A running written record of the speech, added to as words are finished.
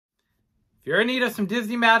If you're in need of some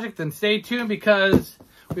Disney magic, then stay tuned because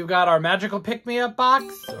we've got our magical pick-me-up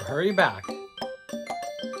box, so hurry back. Just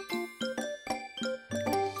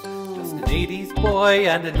an 80s boy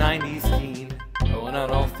and a 90s teen, going on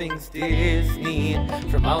all things Disney,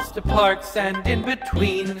 from mouse to parks and in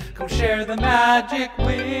between. Come share the magic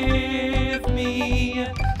with me.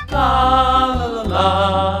 La la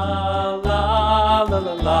la la la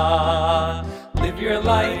la la. Live your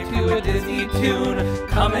life to a Disney tune.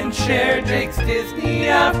 Come and share Jake's Disney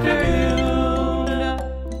Afternoon.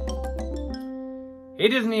 Hey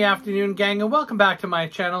Disney Afternoon gang, and welcome back to my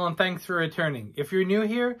channel, and thanks for returning. If you're new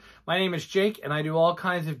here, my name is Jake and I do all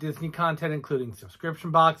kinds of Disney content, including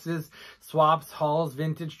subscription boxes, swaps, hauls,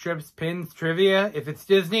 vintage trips, pins, trivia. If it's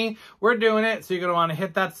Disney, we're doing it, so you're going to want to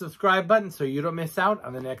hit that subscribe button so you don't miss out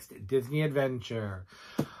on the next Disney adventure.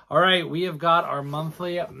 All right, we have got our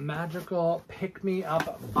monthly magical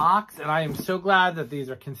pick-me-up box, and I am so glad that these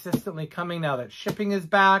are consistently coming now that shipping is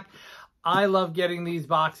back. I love getting these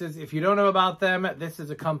boxes. If you don't know about them, this is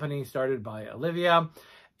a company started by Olivia,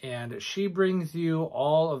 and she brings you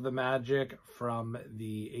all of the magic from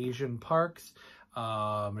the Asian parks,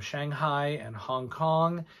 Shanghai and Hong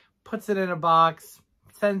Kong, puts it in a box,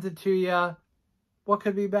 sends it to you. What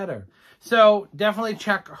could be better? So definitely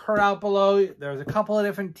check her out below. There's a couple of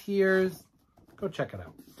different tiers. Go check it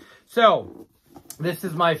out. So this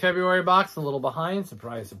is my February box, a little behind.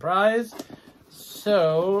 Surprise, surprise.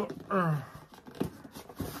 So, okay,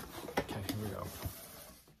 here we go.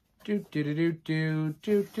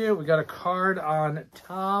 We got a card on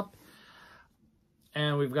top.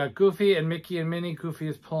 And we've got Goofy and Mickey and Minnie. Goofy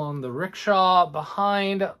is pulling the rickshaw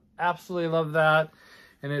behind. Absolutely love that.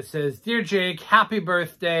 And it says, "Dear Jake, happy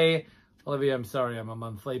birthday." Olivia, I'm sorry I'm a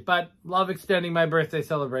month late, but love extending my birthday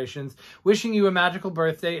celebrations. Wishing you a magical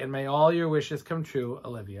birthday, and may all your wishes come true,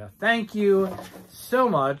 Olivia. Thank you so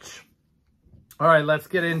much. All right, let's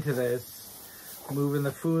get into this. Moving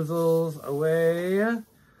the foozles away.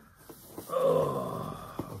 Oh,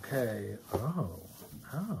 okay. Oh.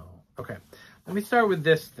 Okay. Let me start with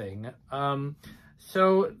this thing.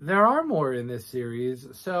 So there are more in this series,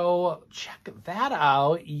 so check that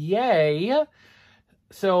out. Yay.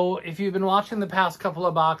 So if you've been watching the past couple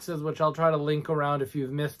of boxes, which I'll try to link around if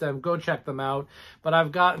you've missed them, go check them out. But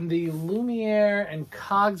I've gotten the Lumiere and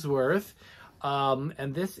Cogsworth.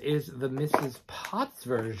 And this is the Mrs. Potts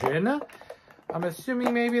version. I'm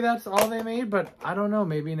assuming maybe that's all they made, but I don't know.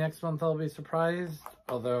 Maybe next month I'll be surprised.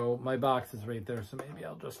 Although my box is right there, so maybe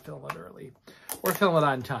I'll just film it early. Or film it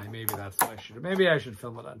on time. Maybe that's what I should do. Maybe I should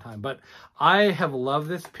film it on time. But I have loved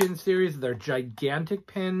this pin series. They're gigantic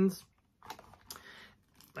pins.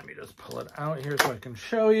 Let me just pull it out here so I can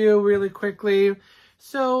show you really quickly.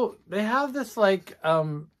 So they have this like,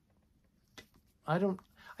 I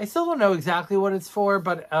still don't know exactly what it's for,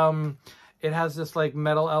 but it has this like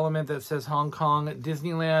metal element that says Hong Kong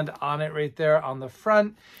Disneyland on it right there on the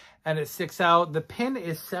front, and it sticks out. The pin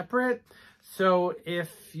is separate, so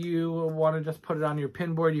if you want to just put it on your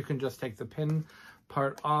pin board, you can just take the pin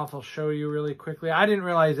part off. I'll show you really quickly. I didn't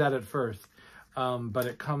realize that at first, but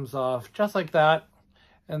it comes off just like that.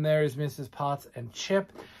 And there's Mrs. Potts and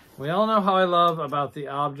Chip. We all know how I love about the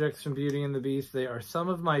objects from Beauty and the Beast. They are some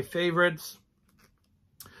of my favorites.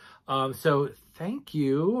 So thank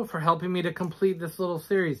you for helping me to complete this little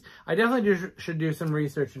series. I definitely should do some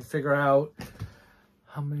research and figure out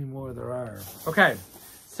how many more there are. Okay,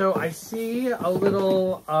 so I see a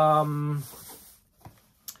little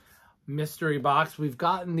mystery box. We've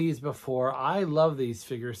gotten these before. I love these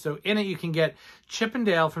figures. So in it you can get Chip and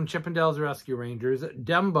Dale from Chip and Dale's Rescue Rangers,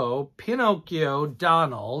 Dumbo, Pinocchio,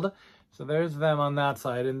 Donald. So there's them on that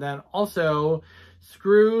side. And then also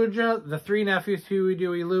Scrooge, the three nephews, Huey,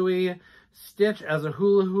 Dewey, Louie, Stitch as a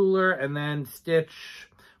hula hooler, and then Stitch,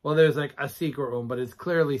 well, there's like a secret one, but it's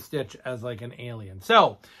clearly Stitch as like an alien.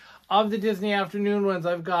 So, of the Disney Afternoon ones,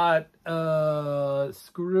 I've got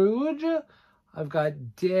Scrooge, I've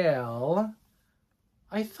got Dale,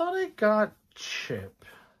 I thought I got Chip.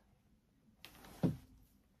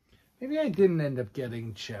 Maybe I didn't end up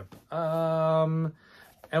getting Chip.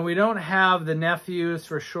 And we don't have the nephews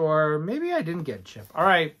for sure. Maybe I didn't get Chip. All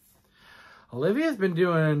right. Olivia's been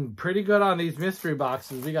doing pretty good on these mystery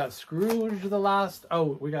boxes. We got Scrooge the last...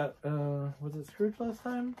 Oh, we got... was it Scrooge last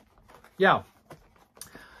time? Yeah.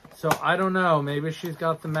 So, I don't know. Maybe she's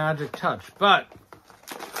got the magic touch. But,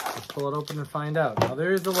 let's pull it open and find out. Now,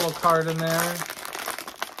 there is a little card in there.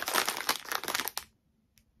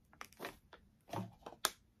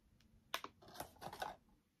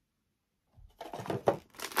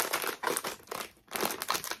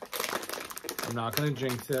 I'm not going to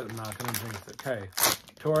jinx it. I'm not going to jinx it. Okay.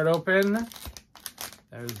 Tore it open.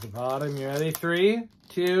 There's the bottom. You ready? 3,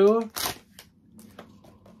 2.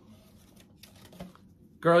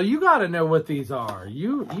 Girl, you gotta know what these are.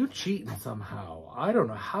 You cheating somehow. I don't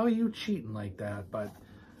know how you cheating like that, but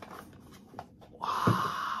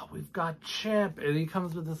wow, we've got Chip, and he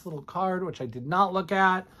comes with this little card, which I did not look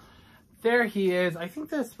at. There he is. I think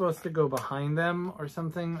that's supposed to go behind them or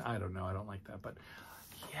something. I don't know. I don't like that, but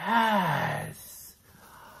yes.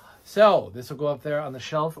 So this will go up there on the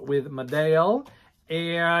shelf with Madale.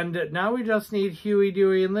 And now we just need Huey,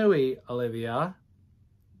 Dewey, and Louie, Olivia.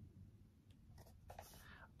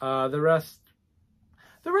 The rest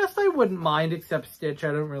I wouldn't mind except Stitch.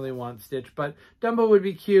 I don't really want Stitch, but Dumbo would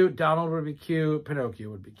be cute. Donald would be cute.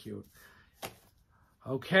 Pinocchio would be cute.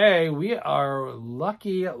 Okay, we are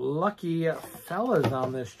lucky fellas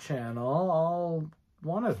on this channel. All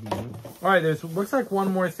one of me. All right, there's looks like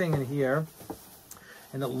one more thing in here,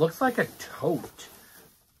 and it looks like a tote.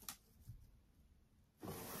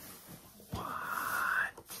 What?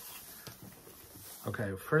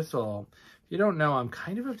 Okay, first of all, if you don't know, I'm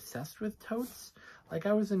kind of obsessed with totes. Like,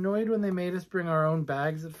 I was annoyed when they made us bring our own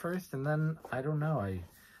bags at first, and then, I don't know, I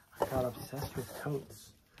got obsessed with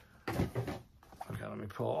totes. Okay, let me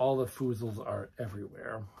pull. All the foozles are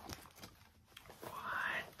everywhere.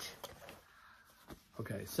 What?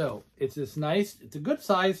 Okay, so it's this nice, it's a good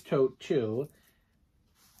size tote too.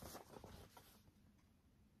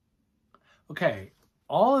 Okay,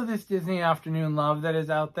 all of this Disney afternoon love that is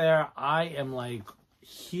out there, I am like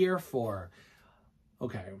here for.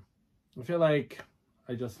 Okay, I feel like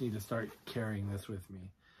I just need to start carrying this with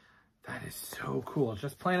me. That is so cool.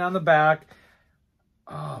 Just plain on the back.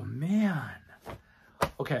 Oh, man.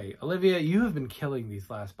 Okay, Olivia, you have been killing these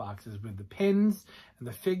last boxes with the pins and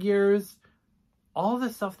the figures. All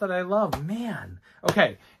the stuff that I love. Man.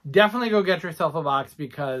 Okay, definitely go get yourself a box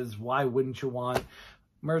because why wouldn't you want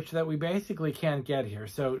merch that we basically can't get here?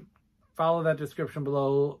 So follow that description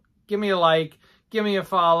below. Give me a like. Give me a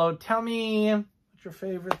follow. Tell me what your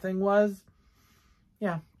favorite thing was.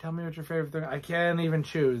 Yeah, tell me what your favorite thing. I can't even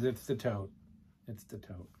choose. It's the tote. It's the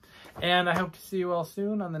tote. And I hope to see you all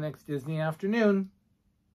soon on the next Disney afternoon.